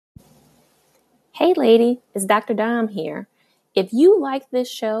Hey lady, it's Dr. Dom here. If you like this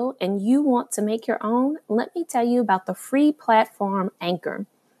show and you want to make your own, let me tell you about the free platform Anchor.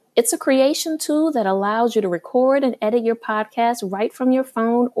 It's a creation tool that allows you to record and edit your podcast right from your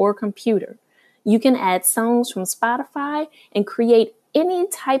phone or computer. You can add songs from Spotify and create any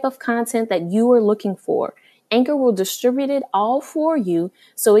type of content that you are looking for. Anchor will distribute it all for you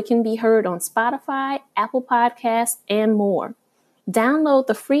so it can be heard on Spotify, Apple Podcasts, and more. Download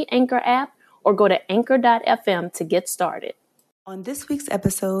the free Anchor app or go to anchor.fm to get started. On this week's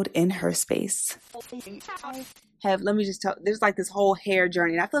episode in Her Space, let me just tell, there's like this whole hair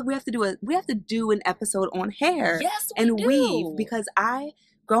journey, and I feel like we have to do an episode on hair and weave, because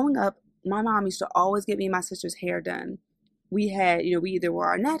growing up, my mom used to always get me and my sister's hair done. We had, we either wore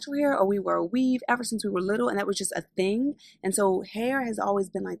our natural hair or we wore a weave ever since we were little, and that was just a thing. And so hair has always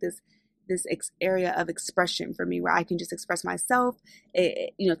been like this area of expression for me, where I can just express myself,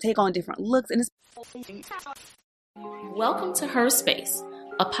 take on different looks. And Welcome to Her Space,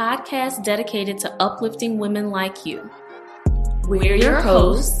 a podcast dedicated to uplifting women like you. We're your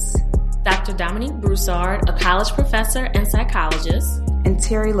hosts, Dr. Dominique Broussard, a college professor and psychologist, and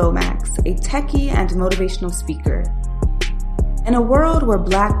Terry Lomax, a techie and motivational speaker. In a world where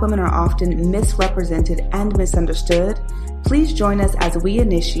Black women are often misrepresented and misunderstood, please join us as we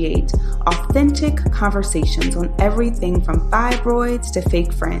initiate authentic conversations on everything from fibroids to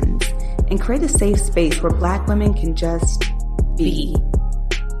fake friends, and create a safe space where Black women can just be.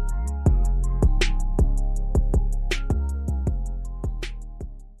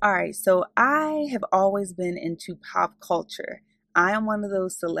 All right, so I have always been into pop culture. I am one of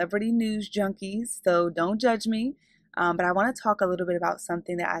those celebrity news junkies, so don't judge me. But I want to talk a little bit about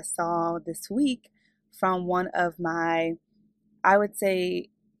something that I saw this week from one of my, I would say,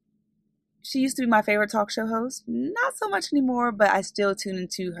 she used to be my favorite talk show host. Not so much anymore, but I still tune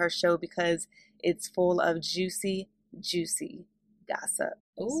into her show because it's full of juicy gossip.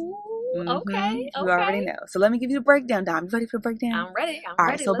 Ooh, okay. You already know. So let me give you the breakdown, Dom. You ready for the breakdown? I'm ready. All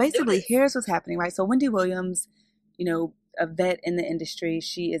right, so basically, here's what's happening, right? So Wendy Williams, a vet in the industry.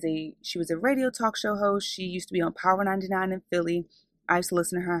 She was a radio talk show host. She used to be on Power 99 in Philly. I used to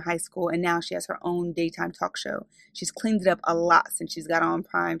listen to her in high school, and now she has her own daytime talk show. She's cleaned it up a lot since she's got on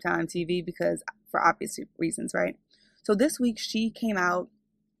primetime TV, because for obvious reasons, right? So this week she came out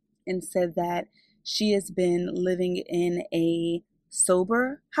and said that she has been living in a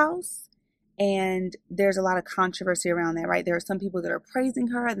sober house, and there's a lot of controversy around that, right? There are some people that are praising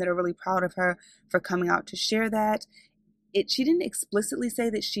her and that are really proud of her for coming out to share that. She didn't explicitly say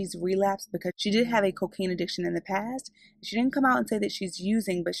that she's relapsed, because she did have a cocaine addiction in the past. She didn't come out and say that she's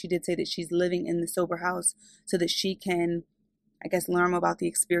using, but she did say that she's living in the sober house so that she can, I guess, learn about the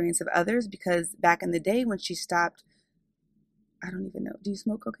experience of others. Because back in the day when she stopped, I don't even know, do you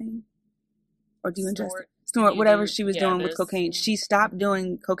smoke cocaine? Or do you ingest it? Snort, whatever she was doing with cocaine. She stopped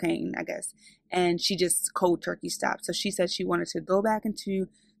doing cocaine, I guess, and she just cold turkey stopped. So she said she wanted to go back into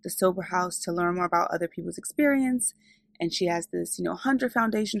the sober house to learn more about other people's experience. And she has this, Hunter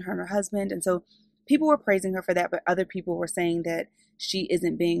Foundation, her and her husband. And so people were praising her for that, but other people were saying that she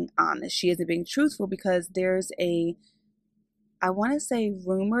isn't being honest. She isn't being truthful, because there's I want to say,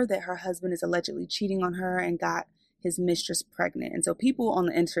 rumor that her husband is allegedly cheating on her and got his mistress pregnant. And so people on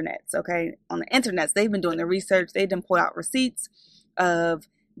the internets, they've been doing the research. They've done pulled out receipts of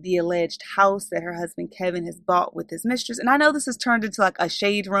the alleged house that her husband Kevin has bought with his mistress. And I know this has turned into like a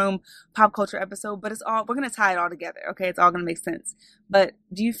shade room pop culture episode, but we're going to tie it all together. Okay. It's all going to make sense. But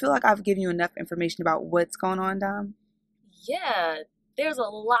do you feel like I've given you enough information about what's going on, Dom? Yeah. There's a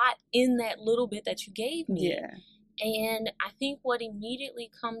lot in that little bit that you gave me. Yeah. And I think what immediately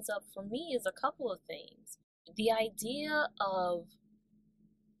comes up for me is a couple of things. The idea of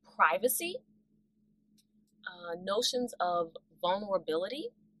privacy, notions of vulnerability,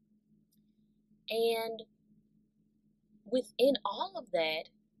 and within all of that,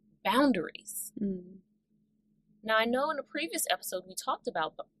 boundaries. Mm. Now, I know in a previous episode we talked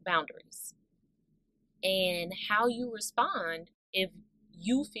about boundaries and how you respond if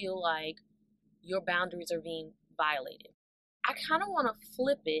you feel like your boundaries are being violated. I kind of want to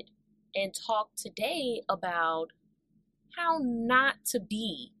flip it and talk today about how not to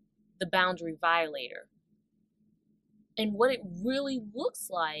be the boundary violator and what it really looks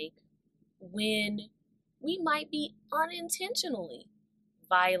like when we might be unintentionally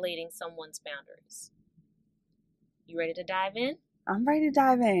violating someone's boundaries. You ready to dive in? I'm ready to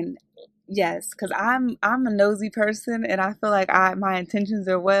dive in. Yes, because I'm a nosy person, and I feel like my intentions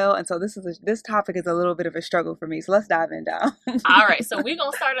are well, and so this topic is a little bit of a struggle for me. So let's dive in, Dom. All right, so I'm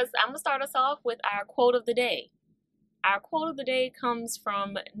gonna start us off with our quote of the day. Our quote of the day comes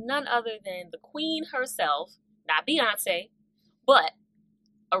from none other than the queen herself, not Beyonce, but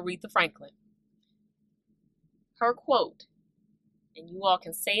Aretha Franklin. Her quote, and you all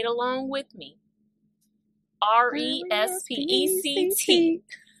can say it along with me, RESPECT.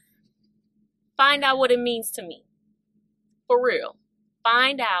 Find out what it means to me. For real.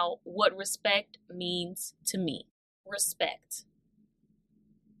 Find out what respect means to me. Respect.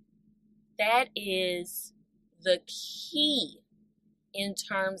 That is the key in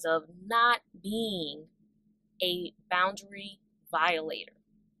terms of not being a boundary violator.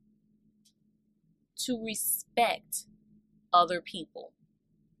 To respect other people.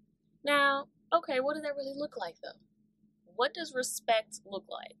 Now, okay, what does that really look like though? What does respect look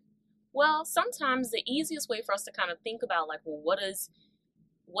like? Well, sometimes the easiest way for us to kind of think about like, well, what does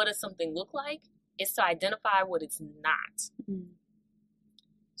something look like is to identify what it's not. Mm-hmm.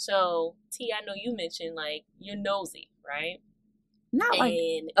 So, T, I know you mentioned like you're nosy, right? Not like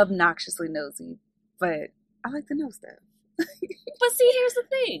obnoxiously nosy, but I like to know stuff. But see, here's the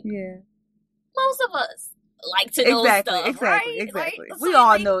thing. Yeah. Most of us like to know stuff, right? Exactly. Like, we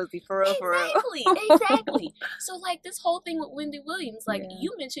all nosy, for real, Exactly. So, like, this whole thing with Wendy Williams, like,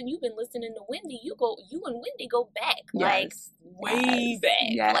 you mentioned you've been listening to Wendy. You and Wendy go back, like, way back.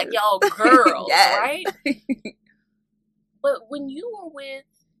 Yes. Like, y'all girls, right? But when you were with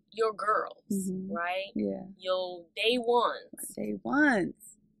your girls, mm-hmm. right? Yeah. Your day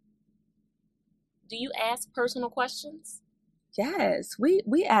ones. Do you ask personal questions? Yes,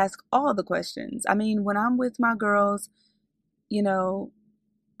 we ask all the questions. I mean, when I'm with my girls, you know,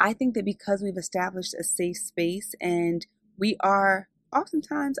 I think that because we've established a safe space and we are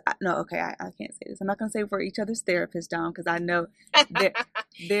oftentimes, I can't say this. I'm not going to say we're each other's therapists, Dawn, because I know they're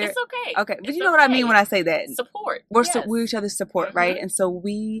it's okay. Okay, but you know what I mean when I say that. Support. We're each other's support, mm-hmm. right? And so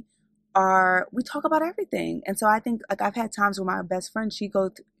we talk about everything. And so I think like I've had times where my best friend, she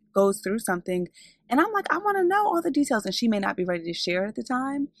goes through something and I'm like, I want to know all the details, and she may not be ready to share at the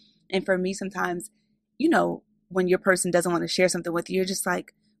time. And for me, sometimes, you know, when your person doesn't want to share something with you, you're just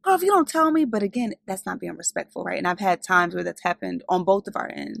like, girl, if you don't tell me. But again, that's not being respectful, right? And I've had times where that's happened on both of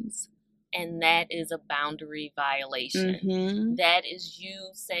our ends. And that is a boundary violation. Mm-hmm. That is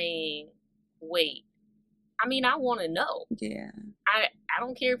you saying, wait, I mean, I want to know. Yeah. I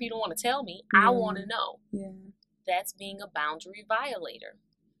don't care if you don't want to tell me. Yeah. I want to know. Yeah. That's being a boundary violator.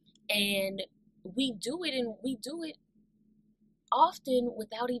 And we do it often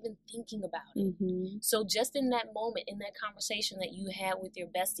without even thinking about it. Mm-hmm. So just in that moment, in that conversation that you had with your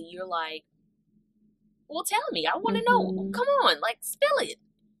bestie, you're like, well, tell me. I want to mm-hmm. know. Come on, like, spill it.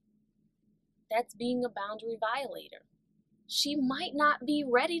 That's being a boundary violator. She might not be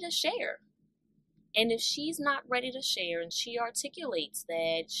ready to share. And if she's not ready to share and she articulates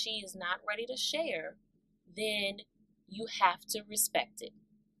that she is not ready to share, then you have to respect it.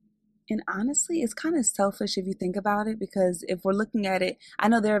 And honestly, it's kind of selfish if you think about it, because if we're looking at it, I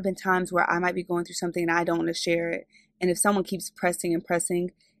know there have been times where I might be going through something and I don't want to share it. And if someone keeps pressing and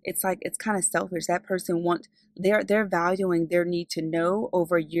pressing, it's like, it's kind of selfish. That person they're valuing their need to know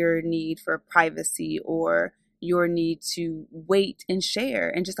over your need for privacy or your need to wait and share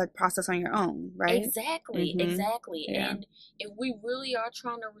and just like process on your own, right? Exactly. Yeah. And if we really are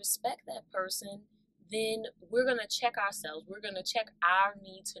trying to respect that person, then we're going to check ourselves. We're going to check our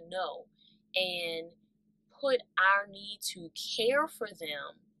need to know and put our need to care for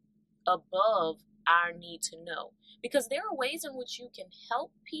them above our need to know. Because there are ways in which you can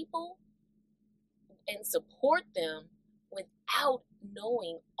help people and support them without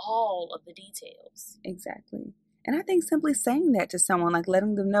knowing all of the details. Exactly. And I think simply saying that to someone, like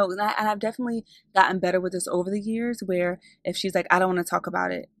letting them know, and I've definitely gotten better with this over the years, where if she's like, I don't want to talk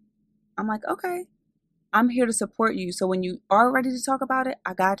about it, I'm like, okay, I'm here to support you. So when you are ready to talk about it,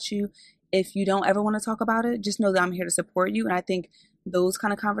 I got you. If you don't ever want to talk about it, just know that I'm here to support you. And I think those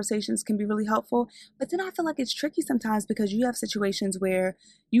kind of conversations can be really helpful. But then I feel like it's tricky sometimes, because you have situations where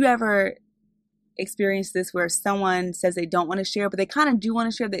you ever experience this where someone says they don't want to share, but they kind of do want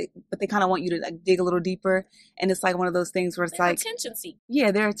to share, but they kind of want you to like dig a little deeper. And it's like one of those things where it's they're like attention seeking.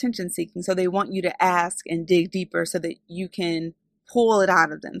 Yeah, they're attention seeking. So they want you to ask and dig deeper so that you can pull it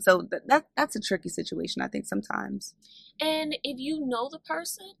out of them. So that's a tricky situation, I think, sometimes. And if you know the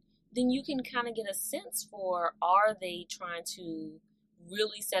person, then you can kind of get a sense for, are they trying to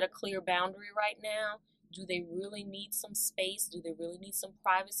really set a clear boundary right now? Do they really need some space? Do they really need some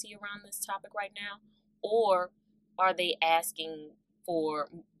privacy around this topic right now? Or are they asking for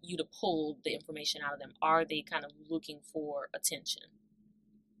you to pull the information out of them? Are they kind of looking for attention?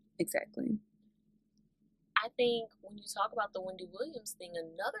 Exactly. I think when you talk about the Wendy Williams thing,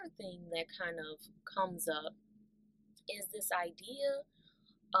 another thing that kind of comes up is this idea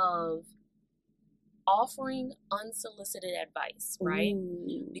of offering unsolicited advice, right?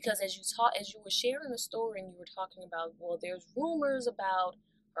 Ooh. Because as you were sharing the story and you were talking about, well, there's rumors about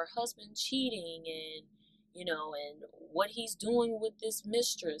her husband cheating and, and what he's doing with this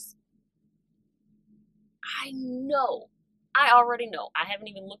mistress. I already know. I haven't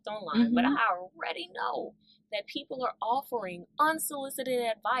even looked online, but I already know that people are offering unsolicited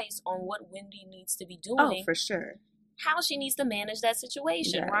advice on what Wendy needs to be doing. Oh, for sure. How she needs to manage that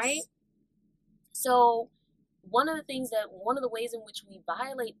situation, Yes. right? So one of the ways in which we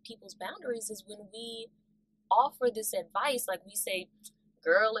violate people's boundaries is when we offer this advice, like we say,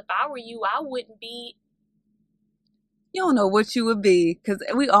 girl, if I were you, I wouldn't be. You don't know what you would be, because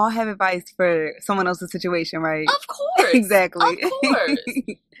we all have advice for someone else's situation, right? Of course. Exactly. Of course.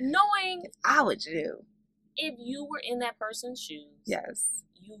 Knowing I would do. If you were in that person's shoes, yes,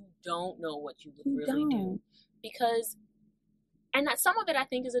 you don't know what you would really do. Because, and that some of it I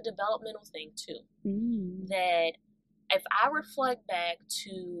think is a developmental thing too. That if I reflect back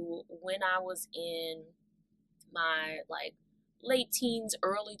to when I was in my late teens,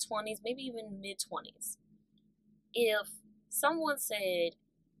 early 20s, maybe even mid 20s, if someone said,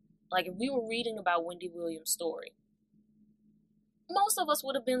 if we were reading about Wendy Williams' story, most of us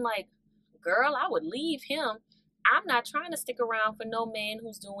would have been like, girl, I would leave him. I'm not trying to stick around for no man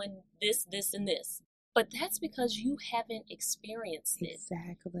who's doing this, this, and this. But that's because you haven't experienced it.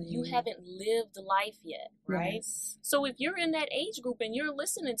 Exactly. You haven't lived life yet, right? Yes. So if you're in that age group and you're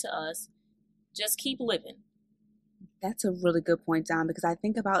listening to us, just keep living. That's a really good point, Don, because I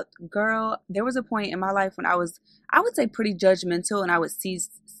think about, girl, there was a point in my life when I would say pretty judgmental, and I would see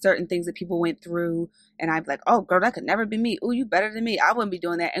certain things that people went through, and I'd be like, oh, girl, that could never be me. Ooh, you better than me. I wouldn't be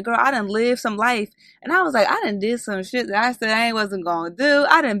doing that. And girl, I done lived some life, and I was like, I done did some shit that I said I wasn't going to do.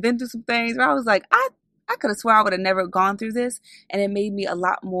 I done been through some things where I was like, I could have swore I would have never gone through this, and it made me a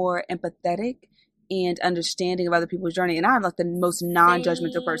lot more empathetic and understanding of other people's journey, and I'm like the most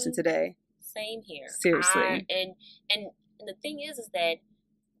non-judgmental person today. Same here. Seriously. And the thing is that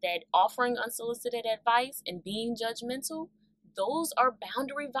offering unsolicited advice and being judgmental, those are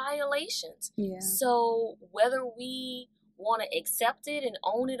boundary violations. Yeah. So whether we want to accept it and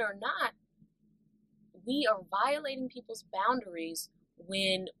own it or not, we are violating people's boundaries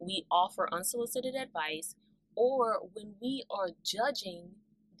when we offer unsolicited advice or when we are judging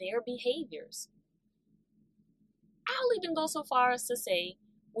their behaviors. I'll even go so far as to say,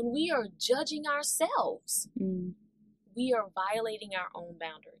 when we are judging ourselves, we are violating our own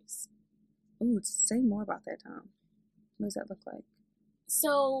boundaries. Ooh, say more about that, Tom. What does that look like?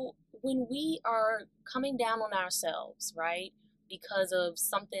 So when we are coming down on ourselves, right, because of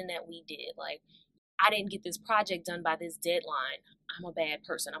something that we did, like, I didn't get this project done by this deadline. I'm a bad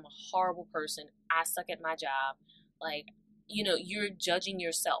person. I'm a horrible person. I suck at my job. You're judging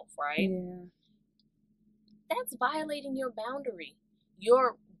yourself, right? Yeah. That's violating your boundary.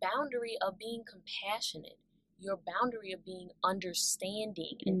 Your boundary of being compassionate, your boundary of being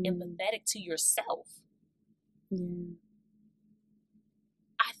understanding and empathetic to yourself. Yeah.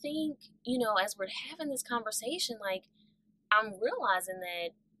 I think, as we're having this conversation, I'm realizing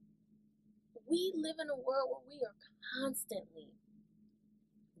that we live in a world where we are constantly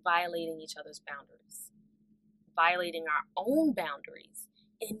violating each other's boundaries, violating our own boundaries,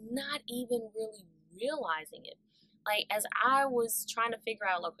 and not even really realizing it. As I was trying to figure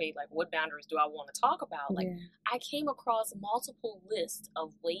out, what boundaries do I want to talk about? I came across multiple lists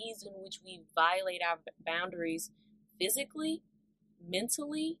of ways in which we violate our boundaries physically,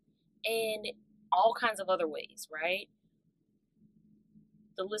 mentally, and all kinds of other ways, right?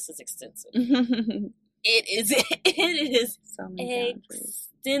 The list is extensive. It is so many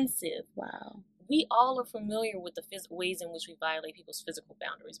extensive. Wow. We all are familiar with the ways in which we violate people's physical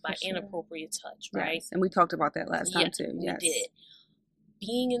boundaries by inappropriate touch, right? Yes. And we talked about that last time too. Yes, we did.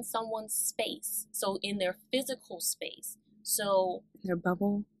 Being in someone's space, so in their physical space, so their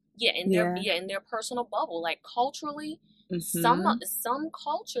bubble. Yeah, in their personal bubble. Culturally, some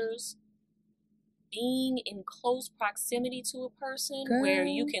cultures, being in close proximity to a person where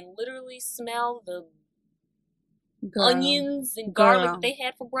you can literally smell the onions and garlic they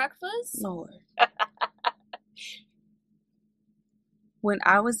had for breakfast. Lord. When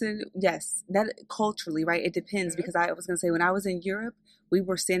I was that culturally, right? It depends because I was going to say when I was in Europe, we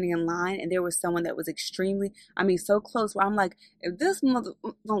were standing in line and there was someone that was extremely, so close where I'm like, if this mother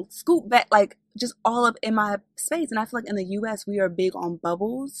don't scoop back, just all up in my space. And I feel like in the U.S., we are big on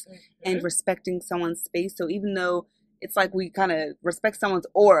bubbles and respecting someone's space. So even though it's like we kind of respect someone's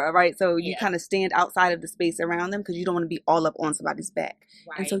aura, right? So you Yeah. kind of stand outside of the space around them because you don't want to be all up on somebody's back.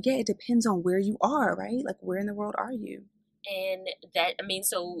 Right. And so, yeah, it depends on where you are, right? Like, where in the world are you? And that, I mean,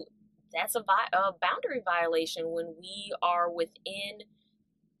 so that's a boundary violation when we are within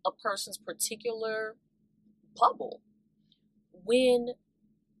a person's particular bubble. When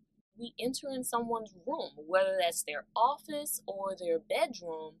we enter in someone's room, whether that's their office or their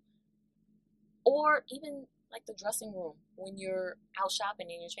bedroom, or even like the dressing room when you're out shopping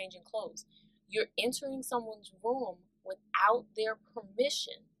and you're changing clothes, you're entering someone's room without their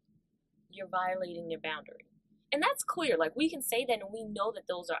permission, you're violating their boundary. And that's clear. Like, we can say that and we know that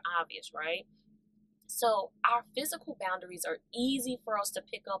those are obvious, right? So our physical boundaries are easy for us to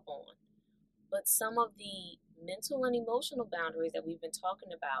pick up on. But some of the mental and emotional boundaries that we've been talking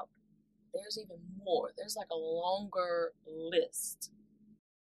about, there's even more. There's like a longer list.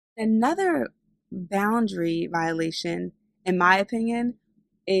 Another boundary violation, in my opinion,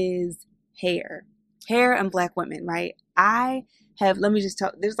 is hair. Hair and Black women, right? Let me just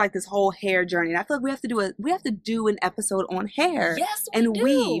tell, there's like this whole hair journey. And I feel like we have to do an episode on hair and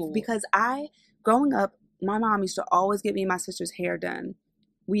weave, because growing up, my mom used to always get me and my sister's hair done.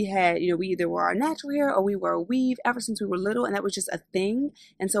 We had, we either wore our natural hair or we wore a weave ever since we were little, and that was just a thing.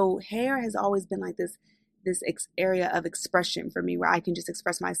 And so hair has always been like this area of expression for me, where I can just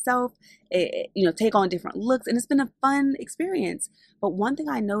express myself, take on different looks, and it's been a fun experience. But one thing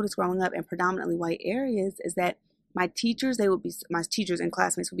I noticed growing up in predominantly white areas is that my teachers and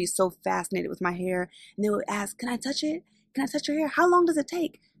classmates would be so fascinated with my hair, and they would ask, "Can I touch it? Can I touch your hair? How long does it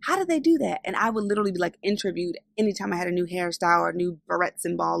take? How do they do that?" And I would literally be like interviewed anytime I had a new hairstyle or new barrettes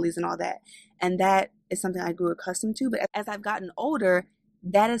and ballies and all that. And that is something I grew accustomed to. But as I've gotten older,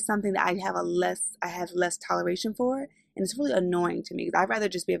 that is something that I have less toleration for. And it's really annoying to me, because I'd rather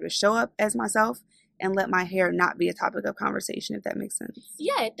just be able to show up as myself and let my hair not be a topic of conversation, if that makes sense.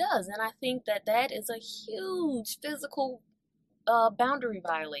 Yeah, it does. And I think that is a huge physical boundary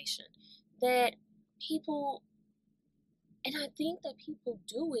violation that people, and I think that people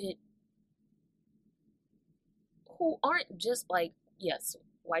do it who aren't just like, yes,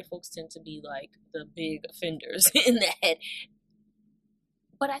 white folks tend to be like the big offenders in that.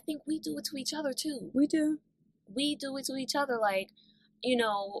 But I think we do it to each other too. We do. We do it to each other. Like,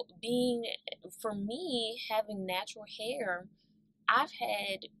 for me, having natural hair, I've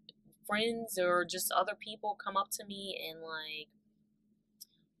had friends or just other people come up to me and like,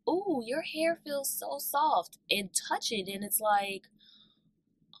 "Ooh, your hair feels so soft," and touch it, and it's like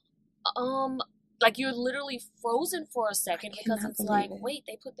you're literally frozen for a second, because it's like, wait,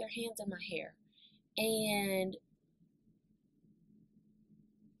 they put their hands in my hair. And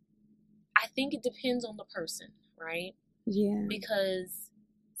I think it depends on the person, right? Yeah. Because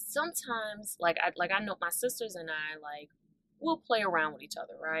sometimes, like I know my sisters and I, like, we'll play around with each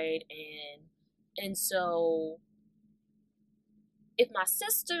other, right? And so if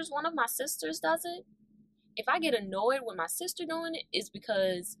one of my sisters does it, if I get annoyed with my sister doing it, it's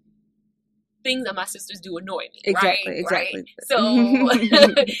because things that my sisters do annoy me. Exactly. Right? So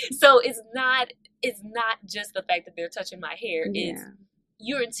so it's not just the fact that they're touching my hair. Yeah. It's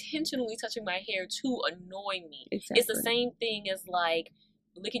you're intentionally touching my hair to annoy me. Exactly. It's the same thing as like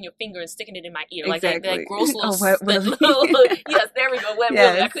licking your finger and sticking it in my ear. Exactly. Like that gross little, yes, there we go, wet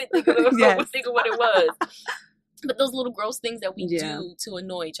yes. willy. I couldn't think of what it was. But those little gross things that we do to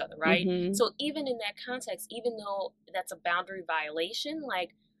annoy each other, right? Mm-hmm. So even in that context, even though that's a boundary violation,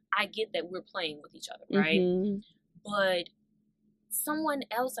 like, I get that we're playing with each other, right? Mm-hmm. But someone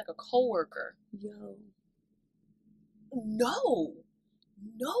else, like a coworker, no,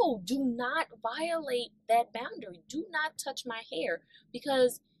 do not violate that boundary. Do not touch my hair,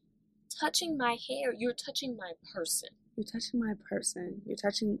 because touching my hair, you're touching my person. You're touching my person. You're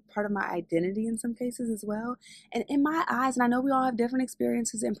touching part of my identity in some cases as well. And in my eyes, and I know we all have different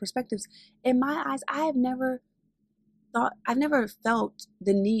experiences and perspectives, in my eyes, I've never felt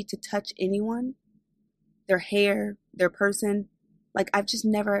the need to touch anyone, their hair, their person. Like, I've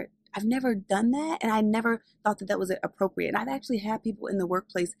never done that, and I never thought that was appropriate. And I've actually had people in the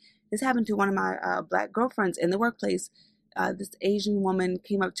workplace. This happened to one of my Black girlfriends in the workplace. This Asian woman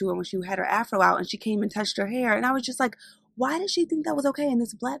came up to her when she had her afro out, and she came and touched her hair. And I was just like, why did she think that was okay? And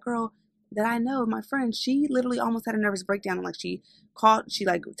this Black girl that I know, my friend, she literally almost had a nervous breakdown. And like, she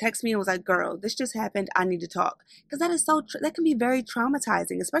texted me and was like, "Girl, this just happened. I need to talk." Because that is that can be very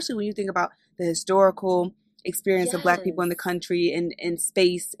traumatizing, especially when you think about the historical experience of Black people in the country and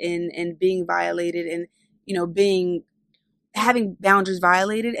space and being violated and, having boundaries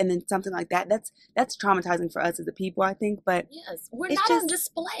violated, and then something like that. That's traumatizing for us as a people, I think. But yes, we're not on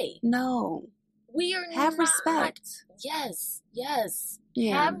display. No. We are Have not. respect. Yes.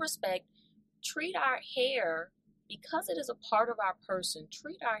 Yeah. Have respect. Treat our hair, because it is a part of our person,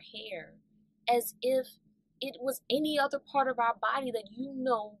 treat our hair as if it was any other part of our body that you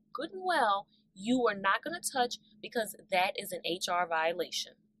know good and well you are not going to touch, because that is an HR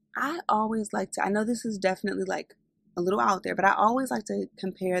violation. I always like to, I know this is definitely like a little out there, but I always like to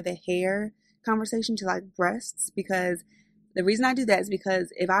compare the hair conversation to like breasts, because the reason I do that is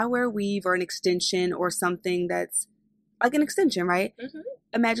because if I wear a weave or an extension or something that's like an extension, right? Mm-hmm.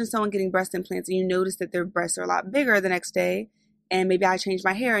 Imagine someone getting breast implants and you notice that their breasts are a lot bigger the next day, and maybe I changed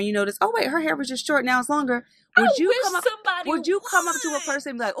my hair and you notice, oh wait, her hair was just short, now it's longer. Would you come up to a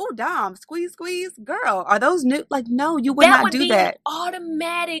person and be like, oh Dom, squeeze, girl, are those new? Like, no, you would not do that. That would be an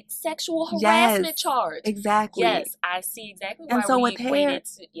automatic sexual harassment charge. Exactly. Yes, I see exactly why and so we with equate hair, it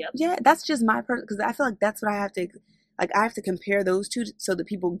to, yep. Yeah, that's just my person, because I feel like that's what I have to, like, I have to compare those two so that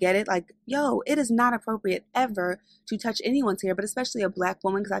people get it. Like, yo, it is not appropriate ever to touch anyone's hair, but especially a black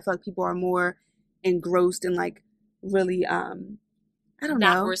woman, because I feel like people are more engrossed in like really, I don't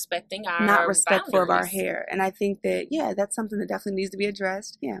know, not respectful boundaries. of our hair. And I think that, yeah, that's something that definitely needs to be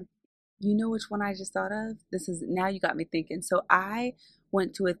addressed. Yeah. You know which one I just thought of? This is, now you got me thinking. So I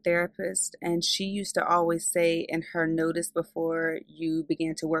went to a therapist, and she used to always say in her notice before you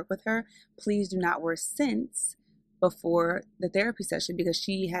began to work with her, please do not wear scents before the therapy session, because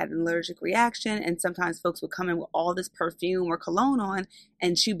she had an allergic reaction, and sometimes folks would come in with all this perfume or cologne on,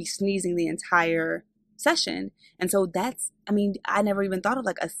 and she'd be sneezing the entire session. And so that's, I mean, I never even thought of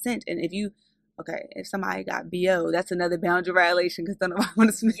like a scent. And if somebody got BO, that's another boundary violation, because don't nobody want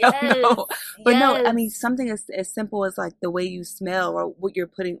to smell. Yes, no. But no, I mean, something as simple as like the way you smell or what you're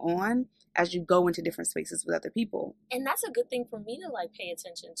putting on as you go into different spaces with other people. And that's a good thing for me to like pay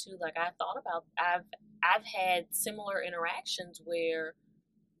attention to. Like, I've had similar interactions where,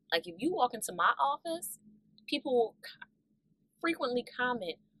 like, if you walk into my office, people will frequently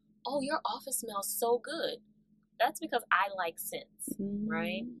comment, oh, your office smells so good. That's because I like scents,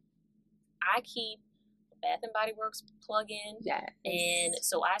 right? I keep Bath and Body Works plug-in, and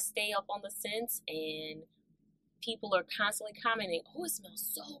so I stay up on the scents, and people are constantly commenting, oh, it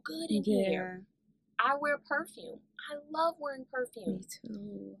smells so good in here. I wear perfume. I love wearing perfume. Me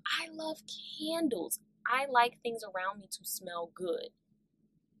too. I love candles. I like things around me to smell good.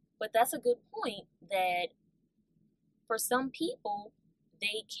 But that's a good point, that for some people,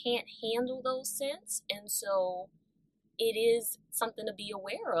 they can't handle those scents, and so it is something to be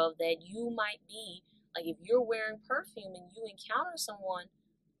aware of, that you might be, like, if you're wearing perfume and you encounter someone,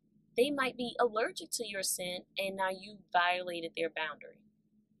 they might be allergic to your scent, and now you violated their boundary.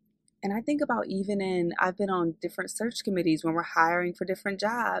 And I think about I've been on different search committees when we're hiring for different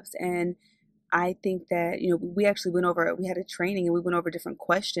jobs, and I think that, we actually we had a training and we went over different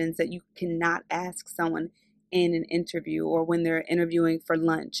questions that you cannot ask someone in an interview or when they're interviewing for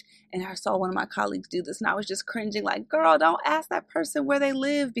lunch. And I saw one of my colleagues do this, and I was just cringing, like, girl, don't ask that person where they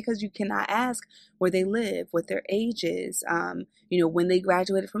live, because you cannot ask where they live, what their age is, when they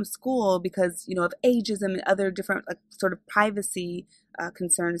graduated from school, because, of ageism and other different sort of privacy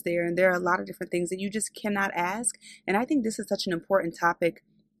concerns there. And there are a lot of different things that you just cannot ask. And I think this is such an important topic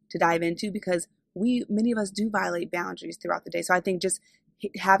to dive into, because many of us do violate boundaries throughout the day. So I think just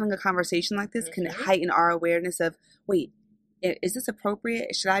having a conversation like this can heighten our awareness of, wait, is this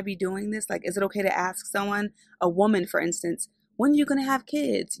appropriate? Should I be doing this? Like, is it okay to ask someone, a woman, for instance, when are you going to have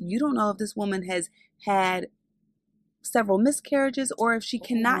kids? You don't know if this woman has had several miscarriages, or if she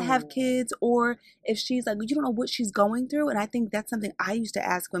cannot have kids, or if she's like, you don't know what she's going through. And I think that's something I used to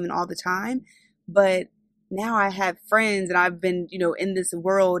ask women all the time. But now I have friends, and I've been, in this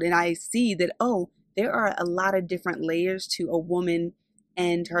world, and I see that, there are a lot of different layers to a woman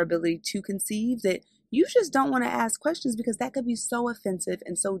and her ability to conceive, that you just don't want to ask questions, because that could be so offensive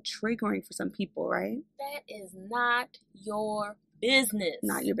and so triggering for some people, right? That is not your business.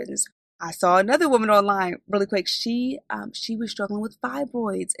 Not your business. I saw another woman online really quick. She was struggling with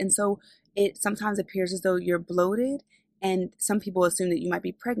fibroids, and so it sometimes appears as though you're bloated, and some people assume that you might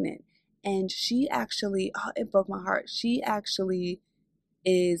be pregnant. And she actually, it broke my heart. She actually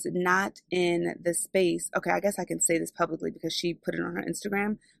is not in the space. Okay, I guess I can say this publicly because she put it on her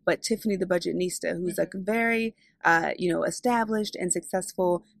Instagram. But Tiffany the Budgetnista, who's like a very, established and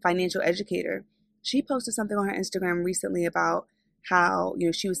successful financial educator, she posted something on her Instagram recently about how,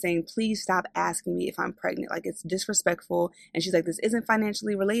 she was saying, please stop asking me if I'm pregnant. Like, it's disrespectful. And she's like, this isn't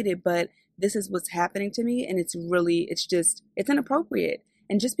financially related, but this is what's happening to me. And it's inappropriate.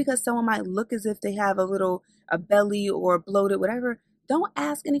 And just because someone might look as if they have a belly or bloated, whatever, don't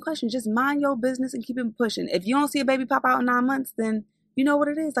ask any questions. Just mind your business and keep it pushing. If you don't see a baby pop out in 9 months, then, you know what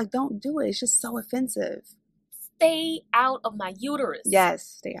it is? Like, don't do it. It's just so offensive. Stay out of my uterus. Yes,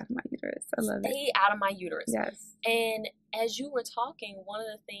 stay out of my uterus. I love it. Stay out of my uterus. Yes. And as you were talking, one of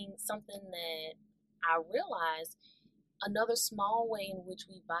the things, something that I realized, another small way in which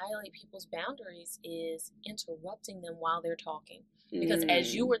we violate people's boundaries is interrupting them while they're talking. Because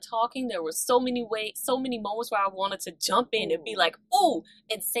as you were talking, there were so many moments where I wanted to jump in and be like, "Ooh,"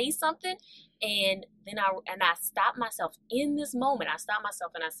 and say something. And then I stopped myself in this moment. I stopped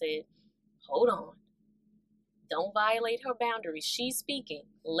myself and I said, "Hold on. Don't violate her boundaries. She's speaking.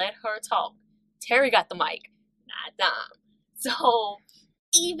 Let her talk. Terry got the mic, not Dom." So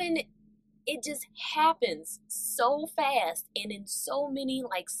even it just happens so fast and in so many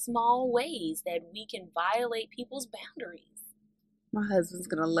like small ways that we can violate people's boundaries. My husband's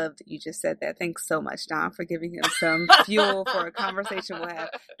going to love that you just said that. Thanks so much, Don, for giving him some fuel for a conversation we'll have.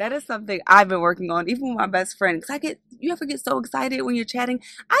 That is something I've been working on, even with my best friend. Because you ever get so excited when you're chatting?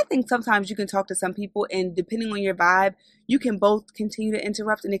 I think sometimes you can talk to some people, and depending on your vibe, you can both continue to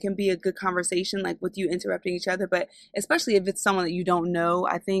interrupt, and it can be a good conversation, like with you interrupting each other. But especially if it's someone that you don't know,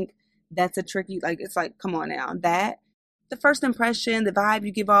 I think that's a tricky, like, it's like, come on now. The first impression, the vibe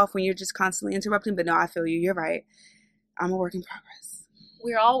you give off when you're just constantly interrupting. But no, I feel you. You're right. I'm a work in progress.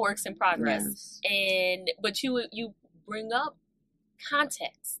 We're all works in progress. Yes. But you bring up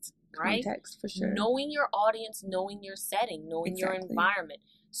context, right? Context, for sure. Knowing your audience, knowing your setting, knowing your environment.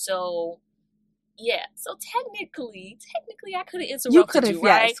 So, yeah. So technically, I could have interrupted you,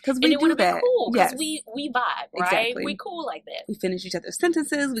 right? Yes, because we it would have been cool because yes. we vibe, right? Exactly. We cool like that. We finish each other's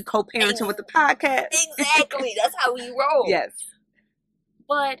sentences. We co-parenting with the podcast. Exactly. That's how we roll. Yes.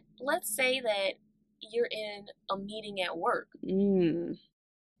 But let's say that you're in a meeting at work.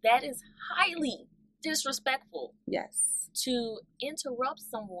 That is highly disrespectful. Yes. To interrupt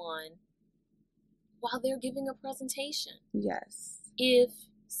someone while they're giving a presentation. Yes. If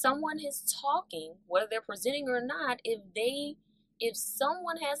someone is talking, whether they're presenting or not, if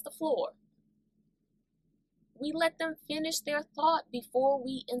someone has the floor, we let them finish their thought before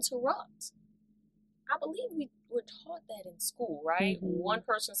we interrupt. I believe we were taught that in school, right? Mm-hmm. One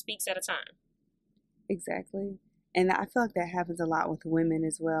person speaks at a time. Exactly. And I feel like that happens a lot with women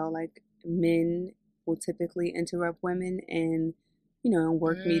as well. Like, men will typically interrupt women in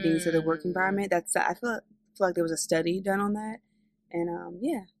work meetings or the work environment. I feel like there was a study done on that. And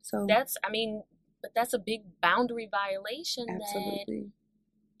so but that's a big boundary violation. Absolutely.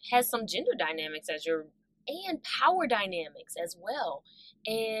 That has some gender dynamics and power dynamics as well.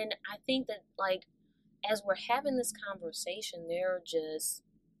 And I think that, like, as we're having this conversation,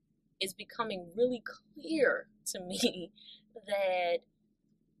 it's becoming really clear to me that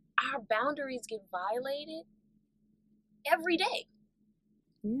our boundaries get violated every day.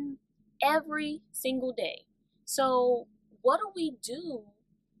 Yeah. Every single day. So what do we do?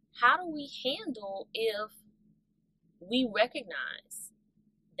 How do we handle if we recognize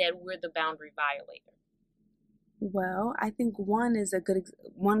that we're the boundary violator? Well, I think one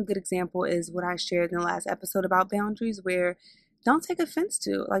good example is what I shared in the last episode about boundaries, where don't take offense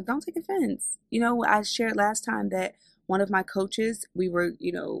to. Like, don't take offense. I shared last time that one of my coaches, we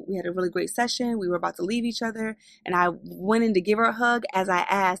had a really great session. We were about to leave each other, and I went in to give her a hug as I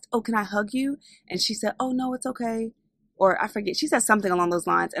asked, "Oh, can I hug you?" And she said, "Oh, no, it's okay." Or I forget. She said something along those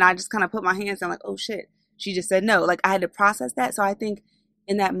lines, and I just kind of put my hands down like, "Oh, shit." She just said no. Like, I had to process that. So I think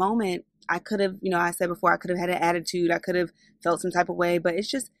in that moment, I could have, I said before, I could have had an attitude. I could have felt some type of way. But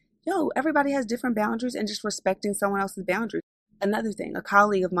it's just, everybody has different boundaries, and just respecting someone else's boundaries. Another thing, a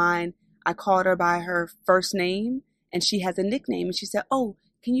colleague of mine, I called her by her first name, and she has a nickname. And she said, "Oh,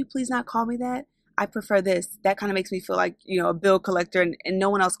 can you please not call me that? I prefer this." That kind of makes me feel like, a bill collector, and no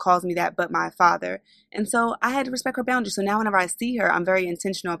one else calls me that but my father. And so I had to respect her boundaries. So now whenever I see her, I'm very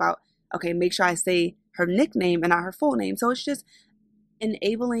intentional about, okay, make sure I say her nickname and not her full name. So it's just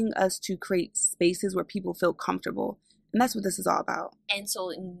enabling us to create spaces where people feel comfortable. And that's what this is all about. And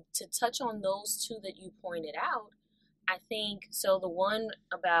so to touch on those two that you pointed out, I think, so the one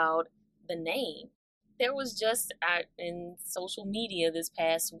about the name, there was just in social media this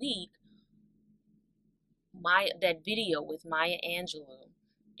past week, that video with Maya Angelou,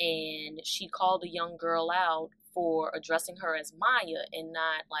 and she called a young girl out for addressing her as Maya and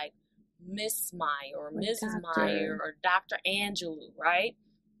not like Miss Maya or Mrs. Maya or Dr. Angelou, right?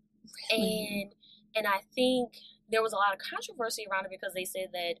 Really? And I think there was a lot of controversy around it because they said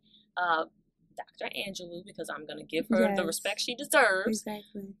that Dr. Angelou, because I'm going to give her the respect she deserves,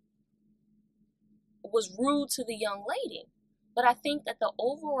 was rude to the young lady. But I think that the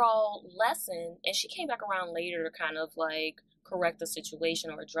overall lesson, and she came back around later to kind of like correct the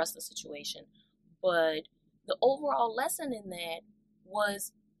situation or address the situation, but the overall lesson in that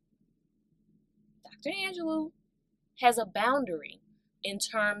was Dr. Angelou has a boundary in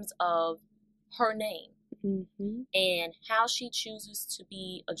terms of her name and how she chooses to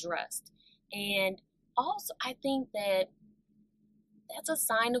be addressed. And also, I think that that's a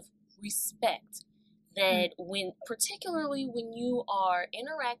sign of respect, that particularly when you are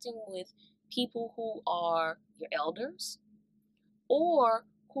interacting with people who are your elders or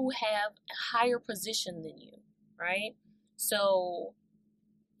who have a higher position than you, right? So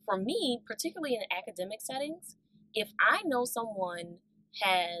for me, particularly in academic settings, if I know someone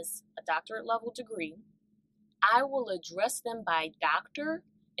has a doctorate level degree, I will address them by doctor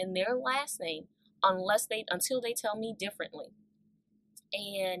and their last name until they tell me differently.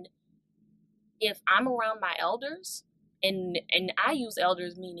 And if I'm around my elders, and I use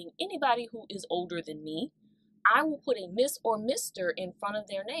elders meaning anybody who is older than me, I will put a Miss or Mr. in front of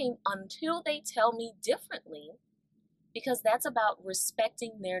their name until they tell me differently, because that's about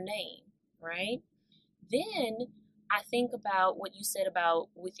respecting their name, right? Then I think about what you said about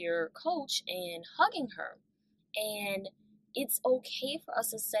with your coach and hugging her. And it's okay for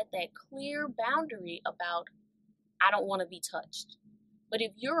us to set that clear boundary about, I don't want to be touched. But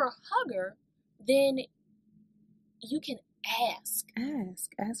if you're a hugger, then you can ask.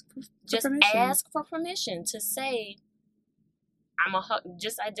 Ask for just permission. Ask for permission to say,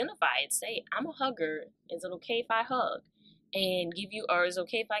 just identify it. Say, I'm a hugger. Is it okay if I hug? And is it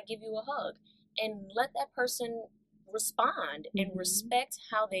okay if I give you a hug? And let that person respond and respect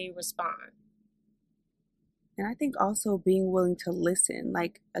how they respond. And I think also being willing to listen.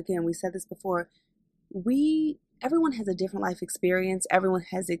 Like, again, we said this before, everyone has a different life experience. Everyone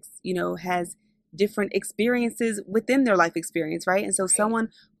has different experiences within their life experience, right? And so someone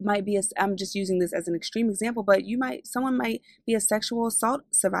might be I'm just using this as an extreme example, but someone might be a sexual assault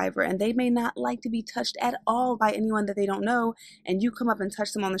survivor, and they may not like to be touched at all by anyone that they don't know, and you come up and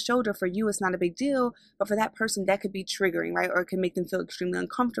touch them on the shoulder. For you, it's not a big deal, but for that person, that could be triggering, right? Or it can make them feel extremely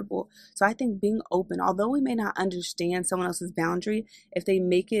uncomfortable. So I think being open, although we may not understand someone else's boundary, if they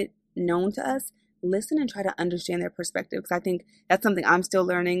make it known to us, listen and try to understand their perspective, because I think that's something I'm still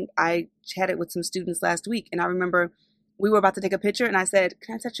learning. I chatted with some students last week, and I remember we were about to take a picture, and I said,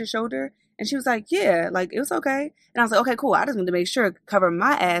 "Can I touch your shoulder?" And she was like, "Yeah, like it was okay." And I was like, "Okay, cool. I just wanted to make sure cover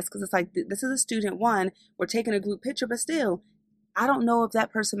my ass, because it's like this is a student one. We're taking a group picture, but still, I don't know if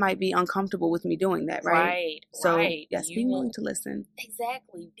that person might be uncomfortable with me doing that, right?" So yes, being willing to listen.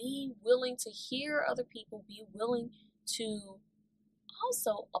 Exactly. Be willing to hear other people. Be willing to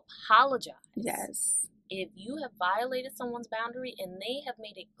also apologize. Yes. If you have violated someone's boundary and they have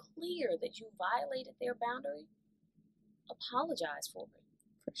made it clear that you violated their boundary, apologize for it.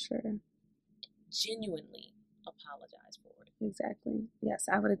 For sure. Genuinely apologize for it. Exactly. Yes,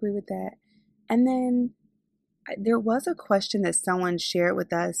 I would agree with that. And then there was a question that someone shared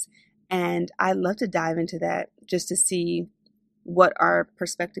with us, and I'd love to dive into that just to see what our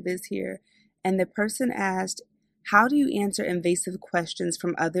perspective is here. And the person asked, how do you answer invasive questions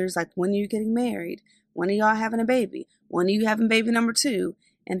from others, like when are you getting married? When are y'all having a baby? When are you having baby number 2?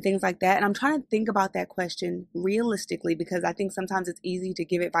 And things like that. And I'm trying to think about that question realistically, because I think sometimes it's easy to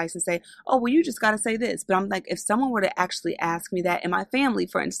give advice and say, oh, well, you just got to say this. But I'm like, if someone were to actually ask me that in my family,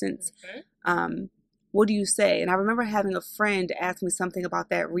 for instance, what do you say? And I remember having a friend ask me something about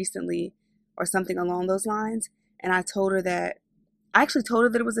that recently, or something along those lines. And I actually told her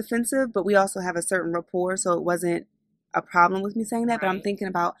that it was offensive, but we also have a certain rapport, so it wasn't a problem with me saying that. Right. But I'm thinking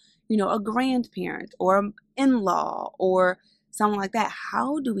about, a grandparent or an in-law or someone like that.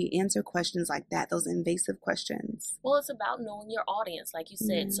 How do we answer questions like that, those invasive questions? Well, it's about knowing your audience, like you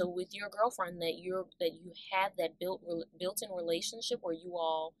said. Mm. So with your girlfriend, that you have that built-in relationship where you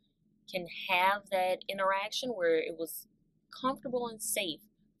all can have that interaction where it was comfortable and safe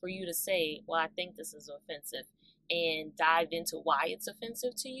for you to say, well, I think this is offensive, and dive into why it's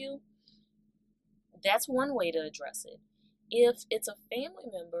offensive to you. That's one way to address it. If it's a family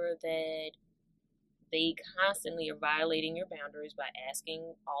member that they constantly are violating your boundaries by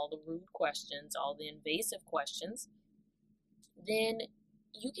asking all the rude questions, all the invasive questions, then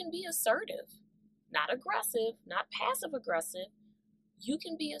you can be assertive, not aggressive, not passive aggressive. You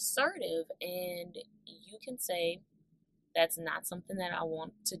can be assertive, and you can say, that's not something that I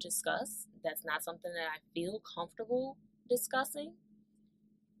want to discuss. That's not something that I feel comfortable discussing.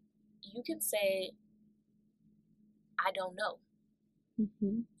 You can say, I don't know.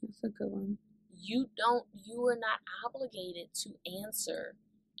 Mm-hmm. That's a good one. You are not obligated to answer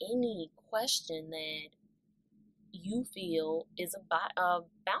any question that you feel is a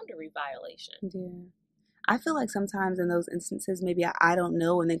boundary violation. Yeah. I feel like sometimes in those instances, maybe I don't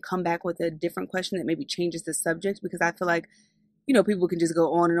know, and then come back with a different question that maybe changes the subject, because I feel like people can just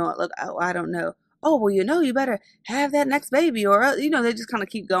go on and on. Look, oh, I don't know. Oh, well, you better have that next baby, or, they just kind of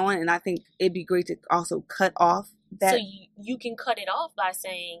keep going. And I think it'd be great to also cut off that. So you can cut it off by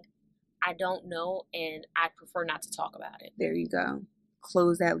saying, I don't know, and I prefer not to talk about it. There you go.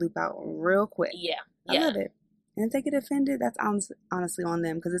 Close that loop out real quick. Yeah. I love it. And if they get offended, that's honestly on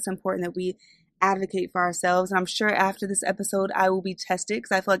them, because it's important that we advocate for ourselves. And I'm sure after this episode, I will be tested,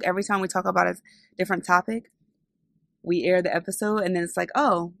 because I feel like every time we talk about a different topic, we air the episode, and then it's like,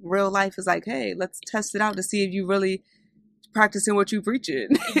 oh, real life is like, hey, let's test it out to see if you really practicing what you preaching.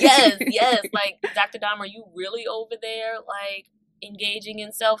 Yes. Like, Dr. Dom, are you really over there, like, engaging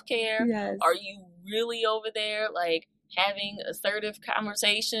in self-care? Yes. Are you really over there, like, having assertive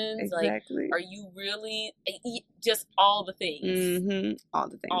conversations? Exactly. Like, are you really just all the things? Mm-hmm. All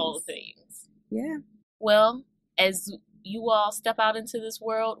the things. Yeah. Well, as you all step out into this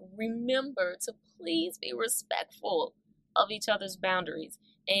world, remember to please be respectful of each other's boundaries.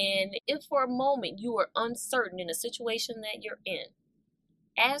 And if for a moment you are uncertain in a situation that you're in,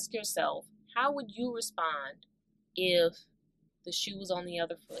 ask yourself, how would you respond if the shoe was on the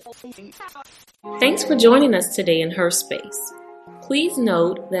other foot? Thanks for joining us today in Her Space. Please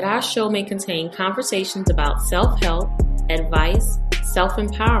note that our show may contain conversations about self-help, advice,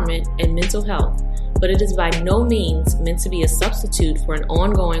 self-empowerment, and mental health, but it is by no means meant to be a substitute for an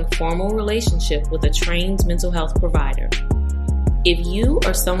ongoing formal relationship with a trained mental health provider. If you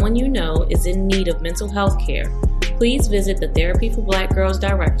or someone you know is in need of mental health care, please visit the Therapy for Black Girls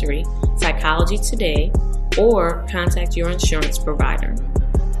directory, Psychology Today, or contact your insurance provider.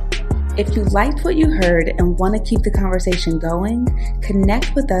 If you liked what you heard and want to keep the conversation going,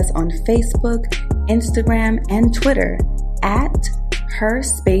 connect with us on Facebook, Instagram, and Twitter at Her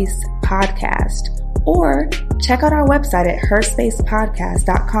Space Podcast, or check out our website at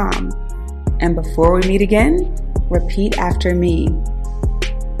herspacepodcast.com. And before we meet again, repeat after me.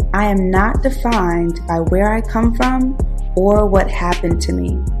 I am not defined by where I come from or what happened to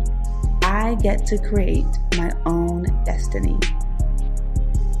me. I get to create my own destiny.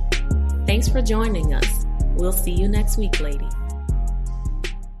 Thanks for joining us. We'll see you next week, lady.